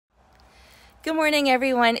Good morning,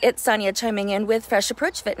 everyone. It's Sonia chiming in with Fresh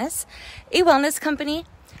Approach Fitness, a wellness company.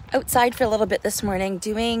 Outside for a little bit this morning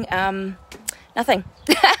doing nothing.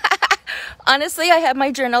 Honestly, I had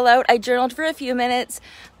my journal out. I journaled for a few minutes.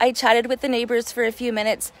 I chatted with the neighbors for a few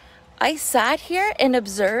minutes. I sat here and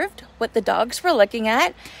observed what the dogs were looking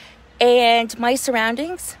at and my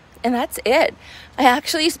surroundings, and that's it. I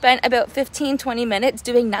actually spent about 15-20 minutes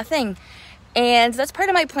doing nothing. And that's part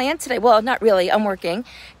of my plan today. Well, not really, I'm working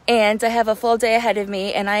and I have a full day ahead of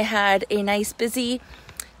me, and I had a nice busy,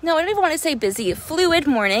 no, I don't even want to say busy, fluid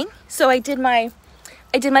morning. So I did my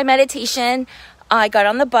meditation, I got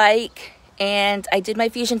on the bike and I did my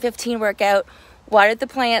Fusion 15 workout, watered the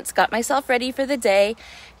plants, got myself ready for the day,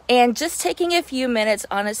 and just taking a few minutes,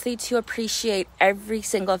 honestly, to appreciate every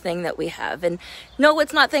single thing that we have. And no,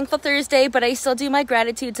 it's not Thankful Thursday, but I still do my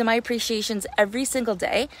gratitudes and my appreciations every single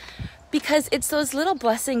day, because it's those little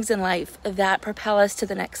blessings in life that propel us to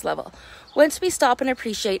the next level. Once we stop and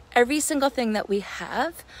appreciate every single thing that we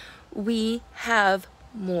have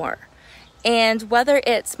more. And whether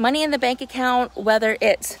it's money in the bank account, whether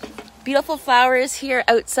it's beautiful flowers here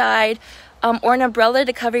outside, or an umbrella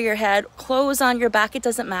to cover your head, clothes on your back, it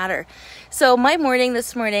doesn't matter. So my morning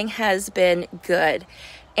this morning has been good.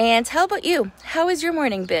 And how about you? How has your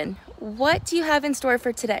morning been? What do you have in store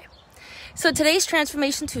for today? So today's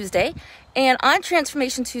Transformation Tuesday, and on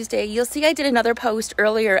Transformation Tuesday, you'll see I did another post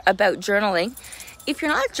earlier about journaling. If you're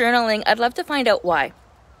not journaling, I'd love to find out why.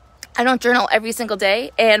 I don't journal every single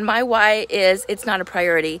day, and my why is it's not a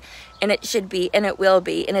priority, and it should be, and it will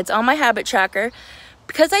be, and it's on my habit tracker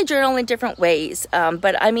because I journal in different ways,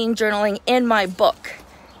 but I mean journaling in my book,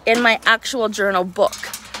 in my actual journal book.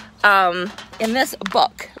 In this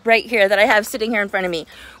book right here that I have sitting here in front of me,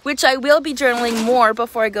 which I will be journaling more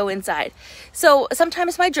before I go inside. So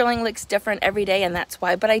sometimes my journaling looks different every day, and that's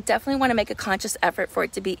why, but I definitely want to make a conscious effort for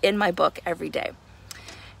it to be in my book every day.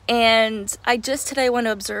 And I just today want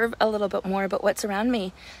to observe a little bit more about what's around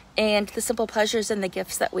me and the simple pleasures and the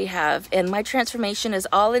gifts that we have. And my transformation is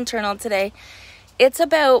all internal today. It's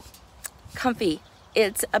about comfy.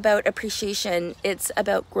 It's about appreciation. It's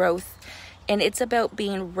about growth. And it's about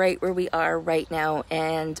being right where we are right now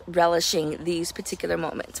and relishing these particular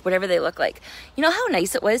moments, whatever they look like. You know how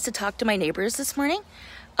nice it was to talk to my neighbors this morning?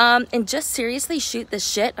 And just seriously shoot the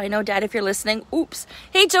shit. I know, Dad, if you're listening. Oops.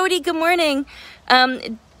 Hey, Jody, good morning.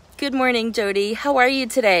 Good morning, Jody. How are you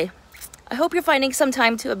today? I hope you're finding some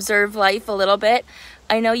time to observe life a little bit.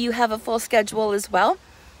 I know you have a full schedule as well,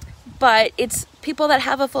 but it's people that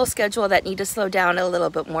have a full schedule that need to slow down a little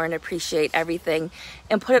bit more and appreciate everything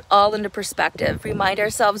and put it all into perspective. Remind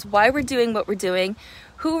ourselves why we're doing what we're doing,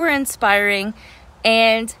 who we're inspiring,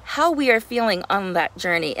 and how we are feeling on that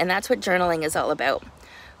journey. And that's what journaling is all about.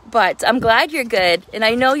 But I'm glad you're good, and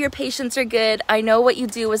I know your patients are good. I know what you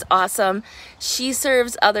do is awesome. She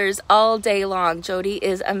serves others all day long. Jody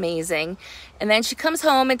is amazing. And then she comes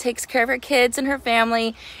home and takes care of her kids and her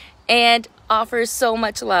family and offers so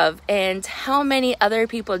much love. And how many other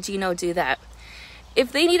people do you know do that?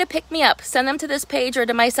 If they need a pick-me-up, send them to this page or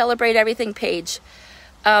to my Celebrate Everything page.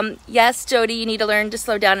 Yes, Jody, you need to learn to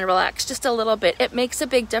slow down and relax just a little bit. It makes a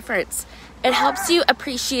big difference. It helps you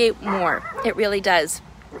appreciate more. It really does.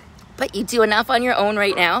 But you do enough on your own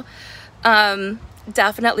right now.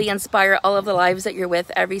 Definitely inspire all of the lives that you're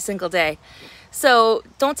with every single day. So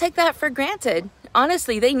don't take that for granted.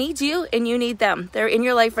 Honestly, they need you and you need them. They're in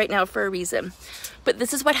your life right now for a reason. But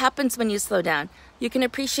this is what happens when you slow down. You can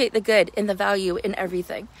appreciate the good and the value in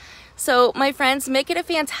everything. So my friends, make it a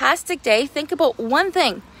fantastic day. Think about one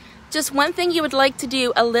thing, just one thing you would like to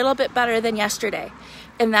do a little bit better than yesterday.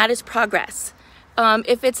 And that is progress.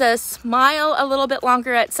 If it's a smile a little bit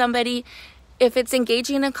longer at somebody, if it's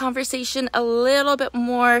engaging in a conversation a little bit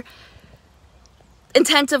more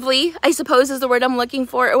attentively, I suppose is the word I'm looking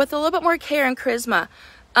for, or with a little bit more care and charisma.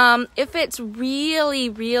 If it's really,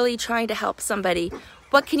 really trying to help somebody,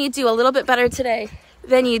 what can you do a little bit better today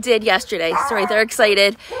than you did yesterday? Sorry, they're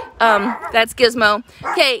excited. That's Gizmo.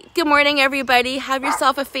 Okay, good morning, everybody. Have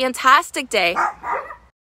yourself a fantastic day.